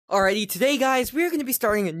Alrighty, today guys, we're going to be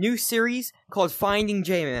starting a new series called Finding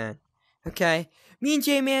J-Man. Okay? Me and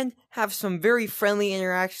J-Man have some very friendly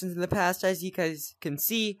interactions in the past, as you guys can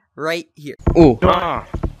see right here. Ooh.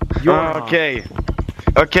 Okay.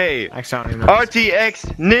 RTX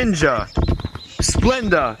Ninja.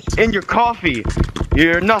 Splenda. In your coffee.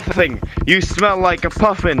 You're nothing. You smell like a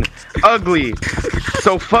puffin. Ugly.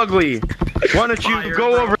 So fugly. Why don't you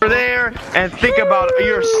go over there and think about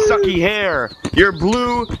your sucky hair? You're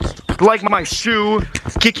blue, like my shoe.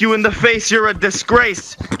 Kick you in the face, you're a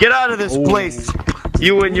disgrace. Get out of this place.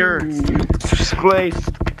 You and your disgrace.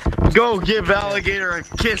 Go give Alligator a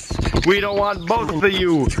kiss. We don't want both of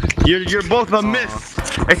you. You're both a miss.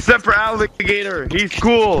 Except for Alligator. He's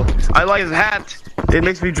cool. I like his hat. It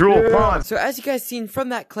makes me drool. Come on. So as you guys seen from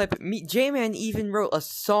that clip, J-Man even wrote a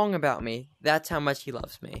song about me. That's how much he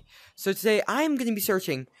loves me. So today I'm going to be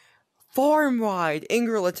searching far and wide in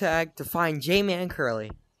Gorrila tag to find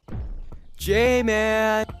Jmancurly.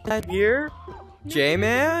 J-Man here?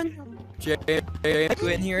 J-Man? J-Man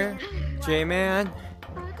in here? J-Man?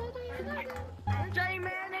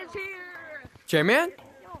 J-Man is here! J-Man?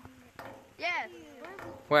 Yes.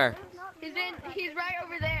 Where? He's right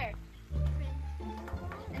over there.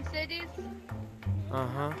 In cities?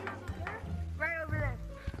 Uh-huh. Right over there.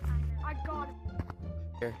 I got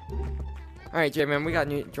it. Alright, J-Man, we got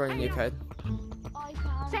join a new code.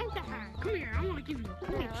 Santa, come here. I want to give you a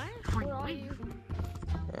kiss before you leave.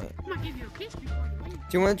 Alright. I'm gonna give you a kiss before you leave.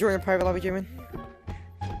 Do you want to join a private lobby, J-Man?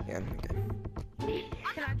 Yeah, okay.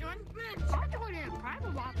 Can I join? I'll join in a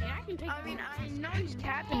private lobby. I can take I mean, I know he's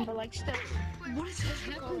tapping, but like still. What is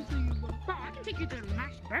happening to you, bro? Bro, I can take you to the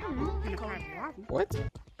nice bedroom in a private lobby. What?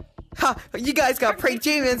 Ha! You guys got pranked.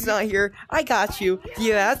 J-Man's not here. I got you.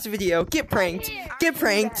 Yeah, that's the video. Get pranked. Get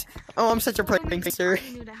pranked. Oh, I'm such a prankster.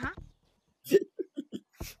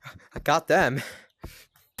 I got them.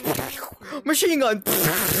 Machine gun.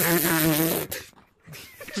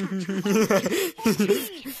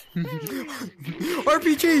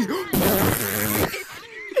 RPG.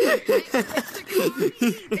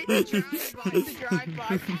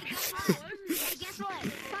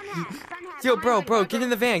 Yo, bro, get in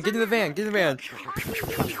the van, get in the van. You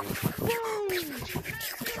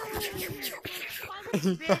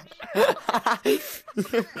fat pig!